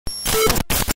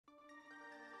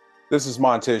This is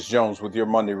Montez Jones with your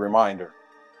Monday reminder.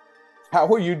 How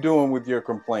are you doing with your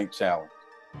complaint challenge?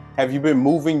 Have you been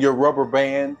moving your rubber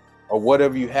band or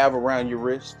whatever you have around your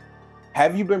wrist?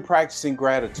 Have you been practicing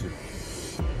gratitude?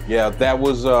 Yeah, that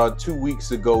was a 2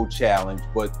 weeks ago challenge,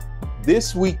 but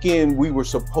this weekend we were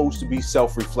supposed to be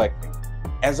self-reflecting.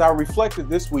 As I reflected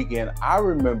this weekend, I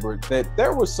remembered that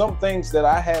there were some things that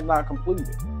I had not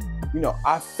completed.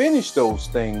 I finished those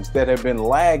things that had been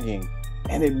lagging,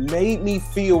 and it made me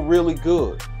feel really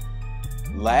good.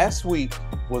 Last week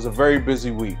was a very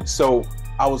busy week, so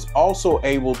I was also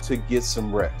able to get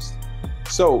some rest.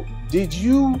 So did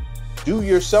you do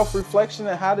your self-reflection,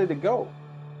 and how did it go?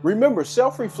 Remember,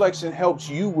 self-reflection helps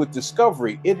you with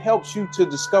discovery. It helps you to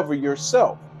discover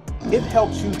yourself. It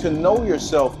helps you to know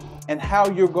yourself and how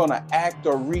you're going to act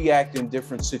or react in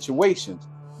different situations.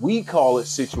 We call it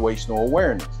situational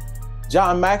awareness.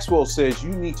 John Maxwell says you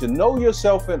need to know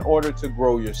yourself in order to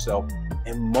grow yourself,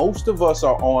 and most of us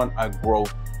are on a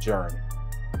growth journey.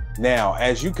 Now,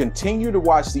 as you continue to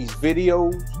watch these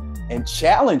videos and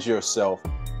challenge yourself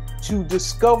to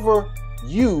discover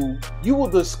you will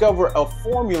discover a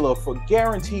formula for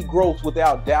guaranteed growth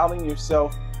without doubting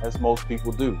yourself, as most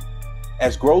people do.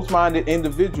 As growth-minded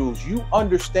individuals, you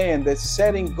understand that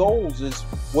setting goals is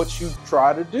what you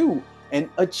try to do and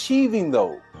achieving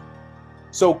those.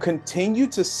 So continue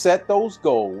to set those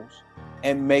goals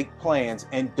and make plans,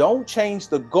 and don't change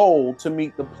the goal to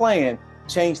meet the plan.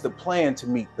 Change the plan to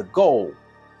meet the goal.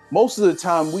 Most of the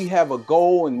time we have a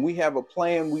goal and we have a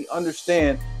plan. We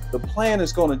understand the plan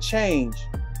is going to change,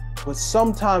 but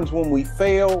sometimes when we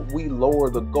fail, we lower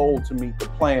the goal to meet the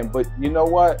plan. But you know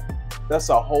what? That's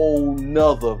a whole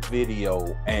nother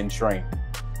video and training.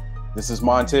 This is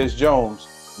Montez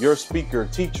Jones, your speaker,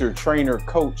 teacher, trainer,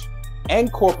 coach,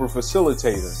 and corporate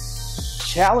facilitator,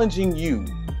 challenging you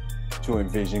to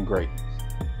envision greatness.